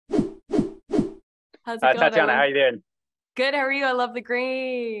How's it going? Tatiana, how you doing? Good. How are you? I love the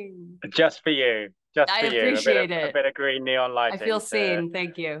green. Just for you, just I for you. A bit of appreciate a it. bit of green neon I feel lighting to. seen.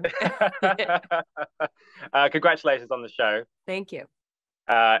 Thank you. Congratulations on the show. Thank you.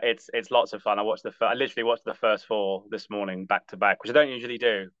 It's lots of fun. I literally watched the first four this morning back to back, which I don't usually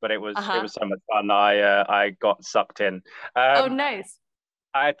do, but it Uh-huh. was so much fun. I got sucked in. Oh, Um, nice.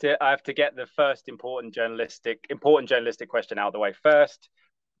 I have to get the first important journalistic question out of the way first.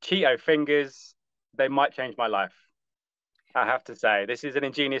 Cheeto fingers, they might change my life. I have to say, this is an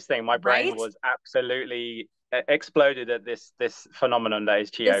ingenious thing. My brain Right? was absolutely exploded at this phenomenon that is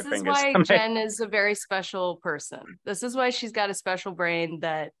Cheeto This is fingers. why Jen is a very special person. This is why she's got a special brain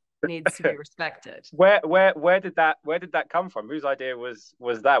that needs to be respected. Where did that come from? Whose idea was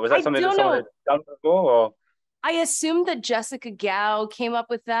that? Was that I something that don't someone had know. done before? Or I assume that Jessica Gao came up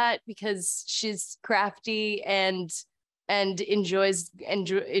with that because she's crafty and enjoys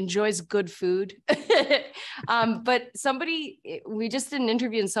good food. But we just did an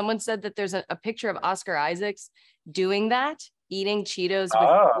interview and someone said that there's a picture of Oscar Isaacs doing that, eating Cheetos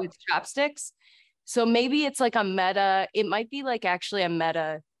ah, with chopsticks. So maybe it's like a meta. It might be like actually a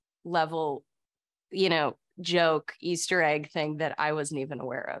meta level, joke Easter egg thing that I wasn't even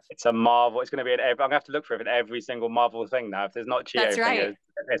aware of. it's a Marvel. It's going to be I'm gonna have to look for it in every single Marvel thing now. If there's not That's Cheeto right. fingers,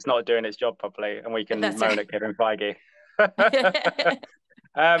 it's not doing its job properly, and we can That's moan right. at Kevin Feige.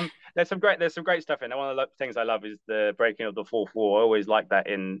 There's some great stuff in there. One of the things I love is the breaking of the fourth wall. I always like that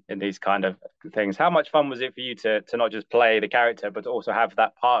in these kind of things. How much fun was it for you to not just play the character, but to also have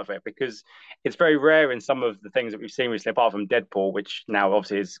that part of it? Because it's very rare in some of the things that we've seen recently, apart from Deadpool, which now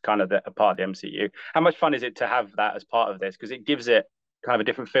obviously is kind of a part of the MCU. How much fun is it to have that as part of this? Because it gives it kind of a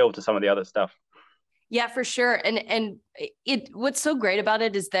different feel to some of the other stuff. Yeah, for sure. And it what's so great about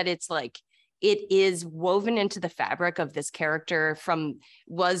it is that it's like it is woven into the fabric of this character from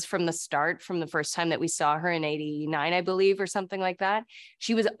the start, from the first time that we saw her in 89, I believe, or something like that.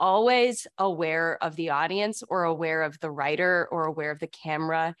 She was always aware of the audience or aware of the writer or aware of the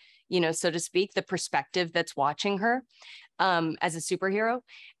camera, so to speak, the perspective that's watching her as a superhero.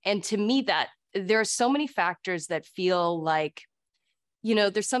 And to me, that there are so many factors that feel like,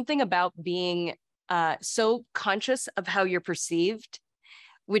 there's something about being so conscious of how you're perceived,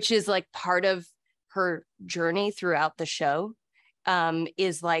 which is like part of her journey throughout the show.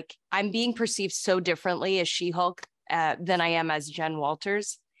 Is like, I'm being perceived so differently as She-Hulk than I am as Jen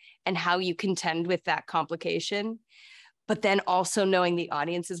Walters, and how you contend with that complication. But then also knowing the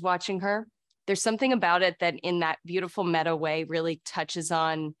audience is watching her. There's something about it that in that beautiful meta way really touches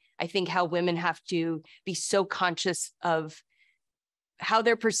on, I think, how women have to be so conscious of how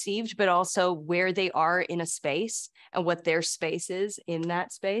they're perceived, but also where they are in a space and what their space is in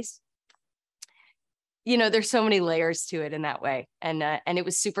that space. There's so many layers to it in that way. And it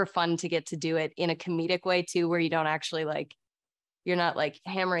was super fun to get to do it in a comedic way too, where you don't actually you're not like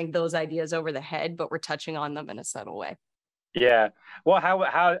hammering those ideas over the head, but we're touching on them in a subtle way. Yeah. Well,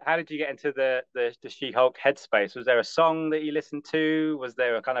 how did you get into the She-Hulk headspace? Was there a song that you listened to? Was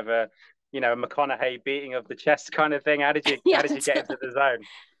there a kind of a McConaughey beating of the chest kind of thing? How Yeah. did you get into the zone?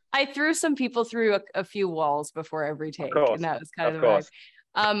 I threw some people through a few walls before every Of take, and course, that was kind of of the vibe. course.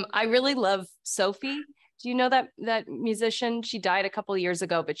 I really love Sophie. Do you know that musician? She died a couple of years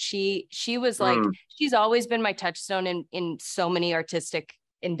ago, but she was like, Mm. she's always been my touchstone in so many artistic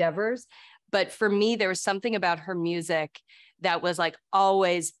endeavors. But for me, there was something about her music that was like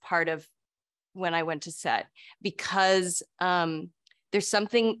always part of when I went to set, because there's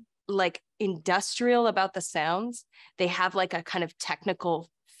something like industrial about the sounds. They have like a kind of technical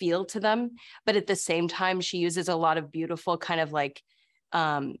feel to them, but at the same time, she uses a lot of beautiful kind of like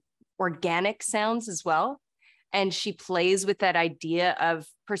organic sounds as well. And she plays with that idea of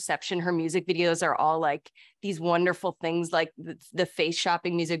perception. Her music videos are all like these wonderful things, like the face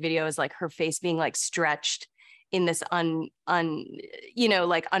shopping music video is like her face being like stretched in this like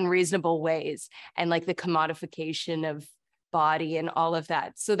unreasonable ways, and like the commodification of body and all of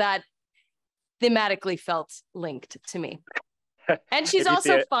that. So that thematically felt linked to me. And she's If you see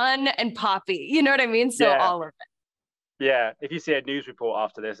also it, fun and poppy, you know what I mean? So yeah, all of it. yeah. If you see a news report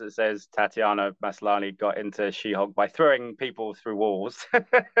after this that says Tatiana Maslany got into She-Hulk by throwing people through walls,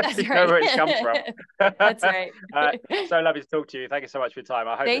 That's you know right. where it's come from. That's right. So lovely to talk to you. Thank you so much for your time.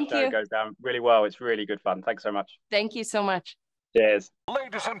 I hope the Thank show you. goes down really well. It's really good fun. Thanks so much. Thank you so much. Cheers.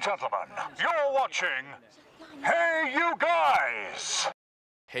 Ladies and gentlemen, you're watching Hey You Guys!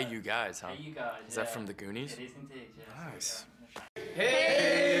 Hey, you guys, huh? Hey, you guys. Is that from the Goonies? It is indeed, yes. Nice.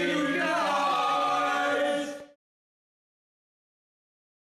 Hey,